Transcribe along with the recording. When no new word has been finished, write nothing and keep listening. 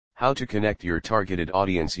How to connect your targeted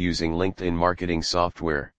audience using LinkedIn marketing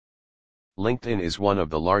software. LinkedIn is one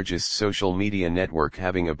of the largest social media network,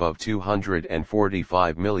 having above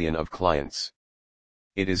 245 million of clients.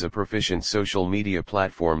 It is a proficient social media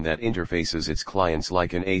platform that interfaces its clients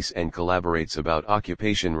like an ace and collaborates about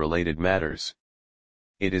occupation-related matters.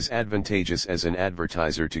 It is advantageous as an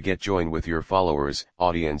advertiser to get joined with your followers,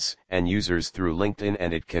 audience, and users through LinkedIn,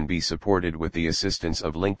 and it can be supported with the assistance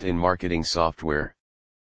of LinkedIn marketing software.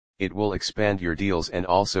 It will expand your deals and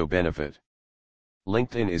also benefit.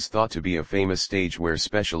 LinkedIn is thought to be a famous stage where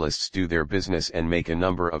specialists do their business and make a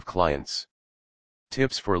number of clients.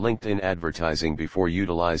 Tips for LinkedIn advertising before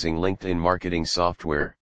utilizing LinkedIn marketing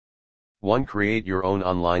software. 1. Create your own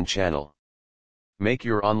online channel. Make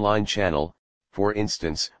your online channel, for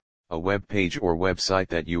instance, a web page or website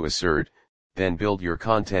that you assert, then build your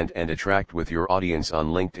content and attract with your audience on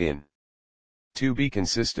LinkedIn. 2. Be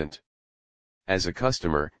consistent. As a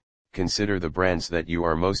customer, consider the brands that you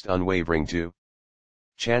are most unwavering to.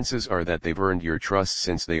 Chances are that they've earned your trust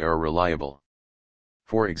since they are reliable.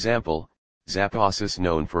 For example, Zappos is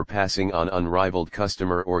known for passing on unrivaled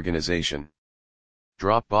customer organization.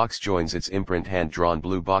 Dropbox joins its imprint hand-drawn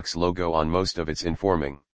blue box logo on most of its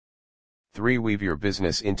informing. 3. Weave your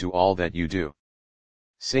business into all that you do.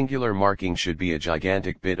 Singular marking should be a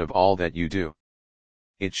gigantic bit of all that you do.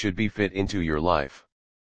 It should be fit into your life.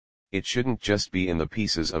 It shouldn't just be in the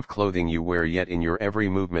pieces of clothing you wear, yet in your every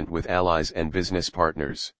movement with allies and business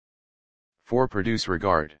partners. 4. Produce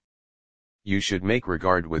regard. You should make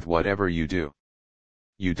regard with whatever you do.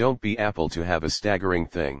 You don't be Apple to have a staggering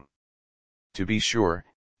thing. To be sure,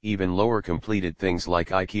 even lower completed things like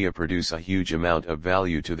IKEA produce a huge amount of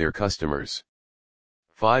value to their customers.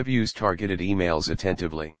 5. Use targeted emails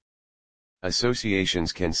attentively.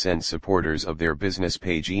 Associations can send supporters of their business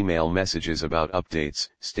page email messages about updates,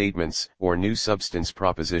 statements, or new substance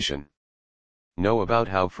proposition. Know about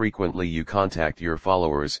how frequently you contact your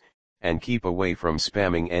followers, and keep away from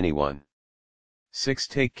spamming anyone. 6.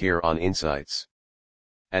 Take care on insights.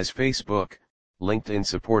 As Facebook, LinkedIn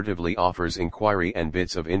supportively offers inquiry and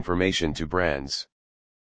bits of information to brands.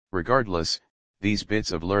 Regardless, these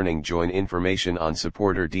bits of learning join information on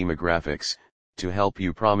supporter demographics, to help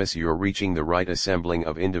you promise you're reaching the right assembling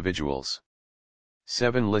of individuals.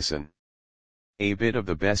 7. Listen. A bit of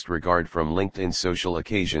the best regard from LinkedIn social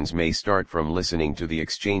occasions may start from listening to the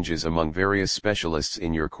exchanges among various specialists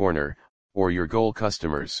in your corner, or your goal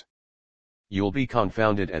customers. You'll be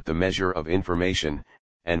confounded at the measure of information,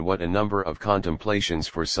 and what a number of contemplations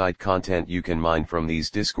for site content you can mine from these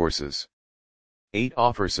discourses. 8.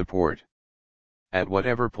 Offer support. At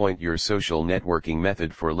whatever point your social networking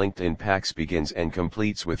method for LinkedIn packs begins and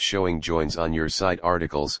completes with showing joins on your site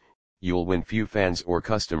articles, you'll win few fans or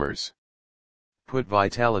customers. Put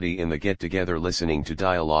vitality in the get-together, listening to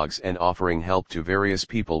dialogues and offering help to various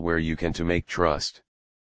people where you can to make trust.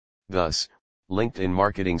 Thus, LinkedIn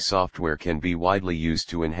marketing software can be widely used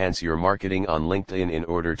to enhance your marketing on LinkedIn in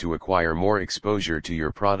order to acquire more exposure to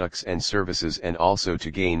your products and services, and also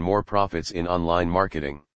to gain more profits in online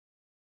marketing.